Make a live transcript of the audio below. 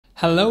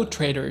Hello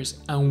traders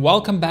and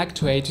welcome back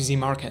to AtoZ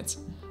Markets.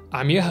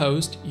 I'm your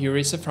host Yury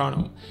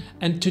Safronau,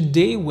 and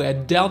today we're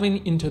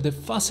delving into the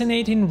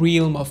fascinating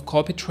realm of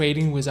copy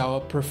trading with our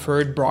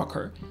preferred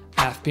broker,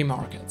 AtoZ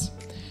Markets.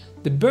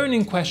 The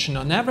burning question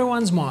on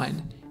everyone's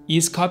mind,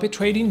 is copy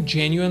trading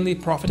genuinely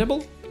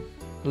profitable?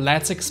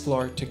 Let's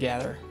explore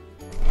together.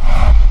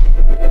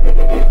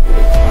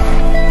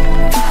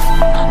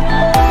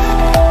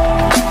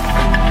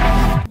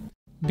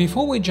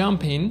 Before we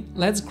jump in,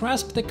 let's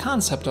grasp the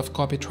concept of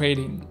copy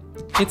trading.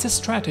 It's a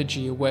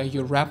strategy where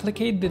you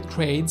replicate the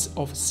trades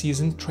of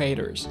seasoned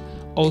traders,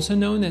 also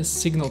known as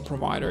signal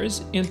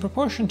providers, in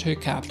proportion to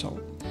your capital.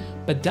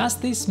 But does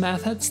this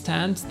method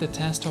stand the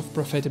test of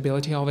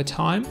profitability over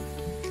time?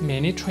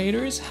 Many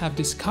traders have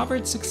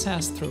discovered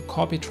success through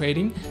copy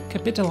trading,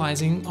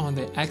 capitalizing on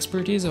the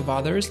expertise of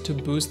others to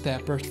boost their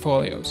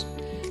portfolios.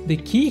 The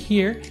key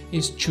here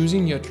is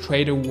choosing your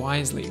trader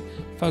wisely,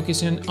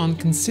 focusing on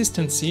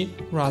consistency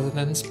rather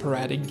than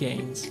sporadic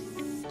gains.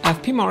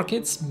 AtoZ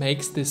Markets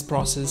makes this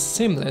process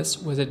seamless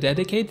with a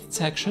dedicated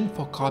section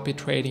for copy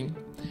trading.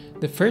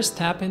 The first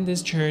step in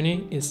this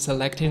journey is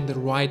selecting the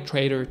right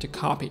trader to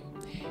copy.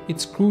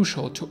 It's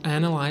crucial to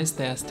analyze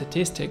their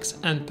statistics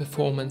and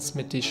performance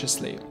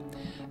meticulously.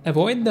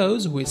 Avoid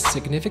those with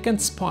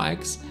significant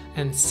spikes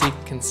and seek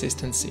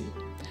consistency.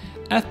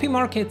 AtoZ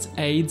Markets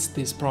aids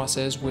this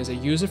process with a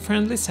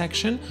user-friendly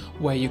section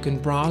where you can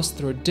browse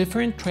through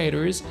different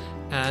traders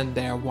and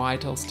their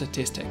vital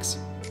statistics.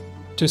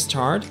 To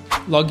start,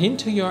 log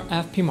into your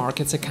AtoZ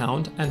Markets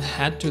account and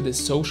head to the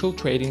social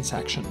trading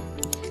section.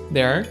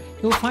 There,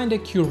 you'll find a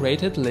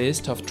curated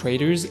list of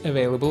traders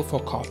available for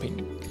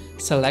copying.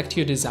 Select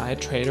your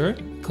desired trader,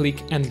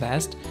 click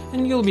Invest,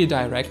 and you'll be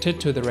directed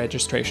to the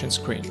registration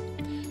screen.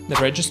 The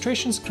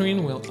registration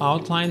screen will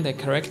outline the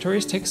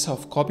characteristics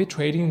of copy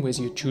trading with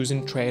your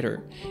chosen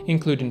trader,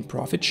 including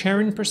profit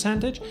sharing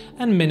percentage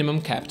and minimum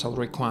capital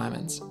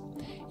requirements.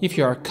 If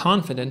you are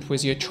confident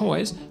with your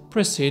choice,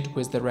 proceed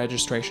with the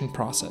registration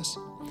process.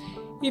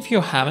 If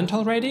you haven't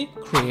already,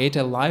 create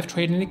a live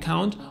trading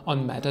account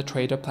on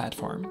MetaTrader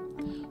platform.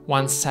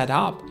 Once set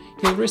up,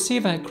 you'll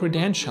receive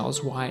credentials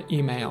via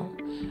email.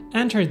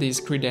 Enter these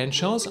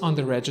credentials on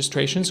the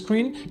registration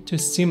screen to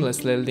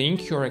seamlessly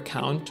link your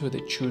account to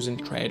the chosen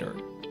trader.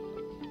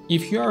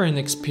 If you are an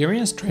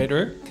experienced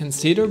trader,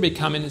 consider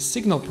becoming a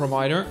signal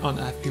provider on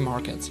AtoZ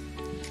Markets.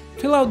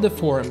 Fill out the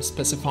form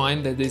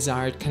specifying the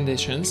desired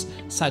conditions,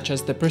 such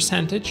as the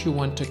percentage you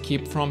want to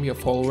keep from your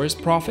followers'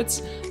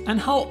 profits and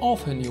how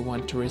often you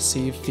want to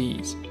receive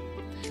fees.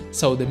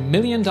 So the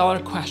million-dollar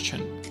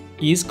question,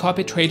 is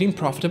copy trading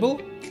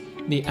profitable?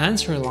 The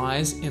answer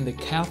lies in the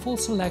careful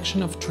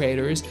selection of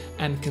traders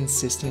and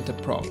consistent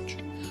approach.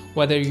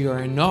 Whether you are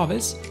a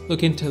novice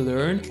looking to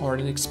learn or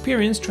an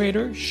experienced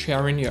trader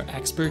sharing your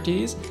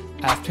expertise,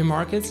 AtoZ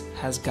Markets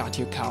has got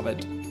you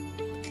covered.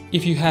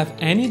 If you have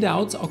any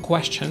doubts or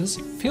questions,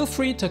 feel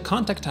free to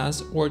contact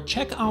us or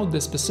check out the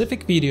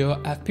specific video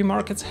AtoZ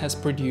Markets has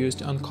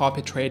produced on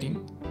copy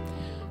trading.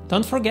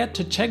 Don't forget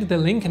to check the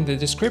link in the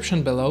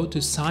description below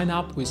to sign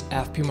up with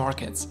AtoZ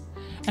Markets.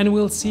 And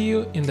we'll see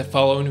you in the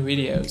following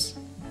videos.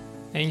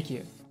 Thank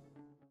you.